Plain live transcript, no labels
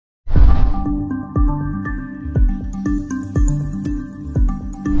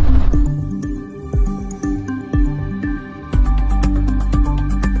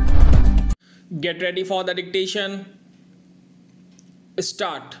Get ready for the dictation.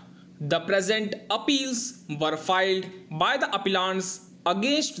 Start. The present appeals were filed by the appellants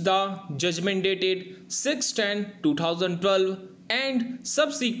against the judgment dated 6/10/2012 and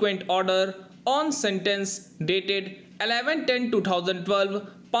subsequent order on sentence dated 11/10/2012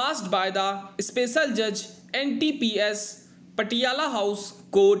 passed by the Special Judge NTPS Patiala House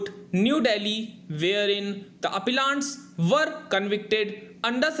Court, New Delhi, wherein the appellants were convicted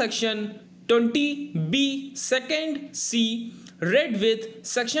under Section 20B second C read with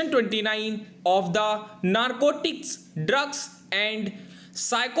Section 29 of the Narcotics, Drugs and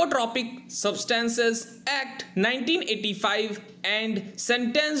Psychotropic Substances Act 1985 and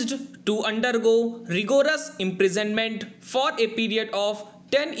sentenced to undergo rigorous imprisonment for a period of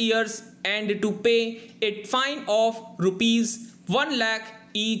 10 years and to pay a fine of rupees 1 lakh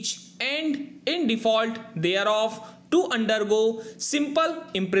each and in default thereof to undergo simple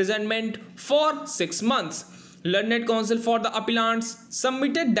imprisonment for 6 months. Learned counsel for the appellants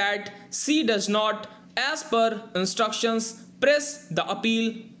submitted that C does not, as per instructions, press the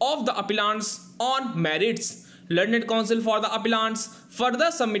appeal of the appellants on merits. Learned counsel for the appellants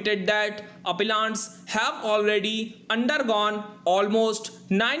further submitted that appellants have already undergone almost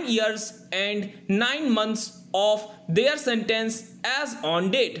 9 years and 9 months of their sentence as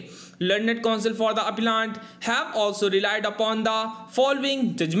on date. Learned counsel for the appellant have also relied upon the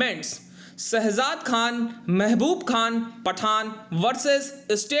following judgments. Shahzad Khan, Mehboob Khan Pathan versus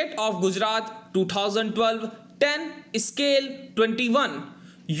State of Gujarat 2012 10 Scale 21.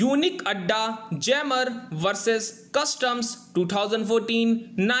 Unique Adda Jammer versus Customs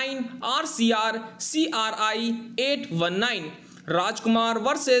 2014 9 RCR CRI 819. Rajkumar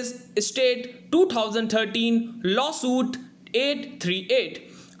versus State 2013 Lawsuit 838.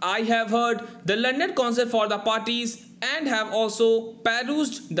 I have heard the learned counsel for the parties and have also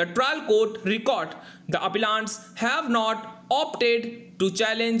perused the trial court record. The appellants have not opted to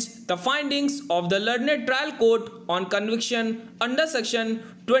challenge the findings of the learned trial court on conviction under Section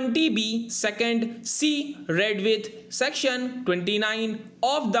 20B second C read with Section 29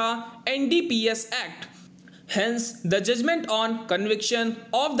 of the NDPS Act. Hence, the judgment on conviction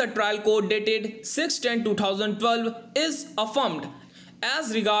of the trial court dated 6/10/2012 is affirmed.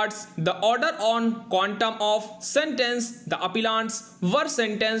 As regards the order on quantum of sentence, the appellants were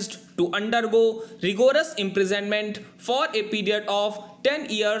sentenced to undergo rigorous imprisonment for a period of 10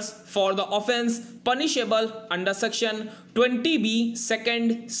 years for the offence punishable under Section 20B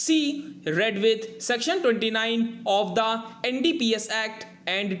second C read with Section 29 of the NDPS Act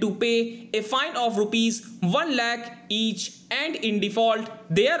and to pay a fine of rupees 1 lakh each and in default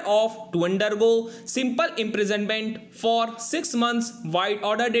thereof to undergo simple imprisonment for 6 months void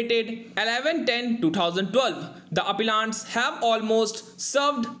order dated 11/10/2012. The appellants have almost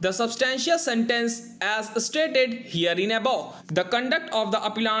served the substantial sentence as stated herein above. The conduct of the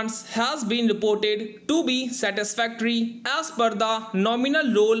appellants has been reported to be satisfactory as per the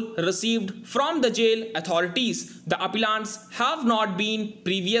nominal roll received from the jail authorities. The appellants have not been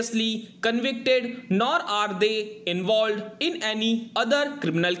previously convicted nor are they involved in any other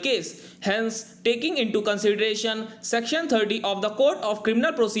criminal case. Hence, taking into consideration Section 30 of the Code of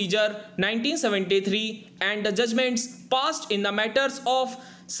Criminal Procedure 1973 and the judgments passed in the matters of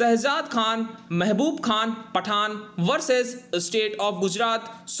Shahzad Khan, Mehboob Khan Pathan versus State of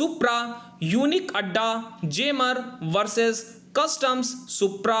Gujarat Supra, Unique Adda Jammer versus Customs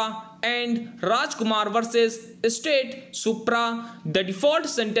Supra and Rajkumar versus State Supra, the default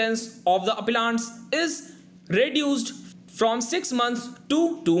sentence of the appellants is reduced from 6 months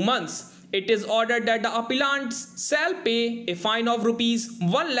to 2 months. It is ordered that the appellants shall pay a fine of rupees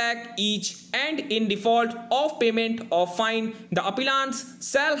 1 lakh each and in default of payment of fine, the appellants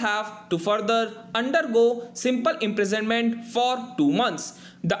shall have to further undergo simple imprisonment for 2 months.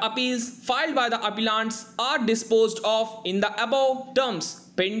 The appeals filed by the appellants are disposed of in the above terms.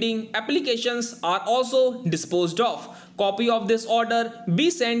 Pending applications are also disposed of. Copy of this order be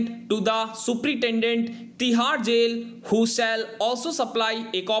sent to the Superintendent Tihar Jail, who shall also supply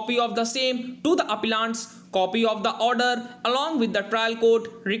a copy of the same to the appellants. Copy of the order along with the trial court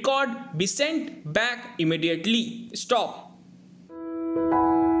record be sent back immediately. Stop.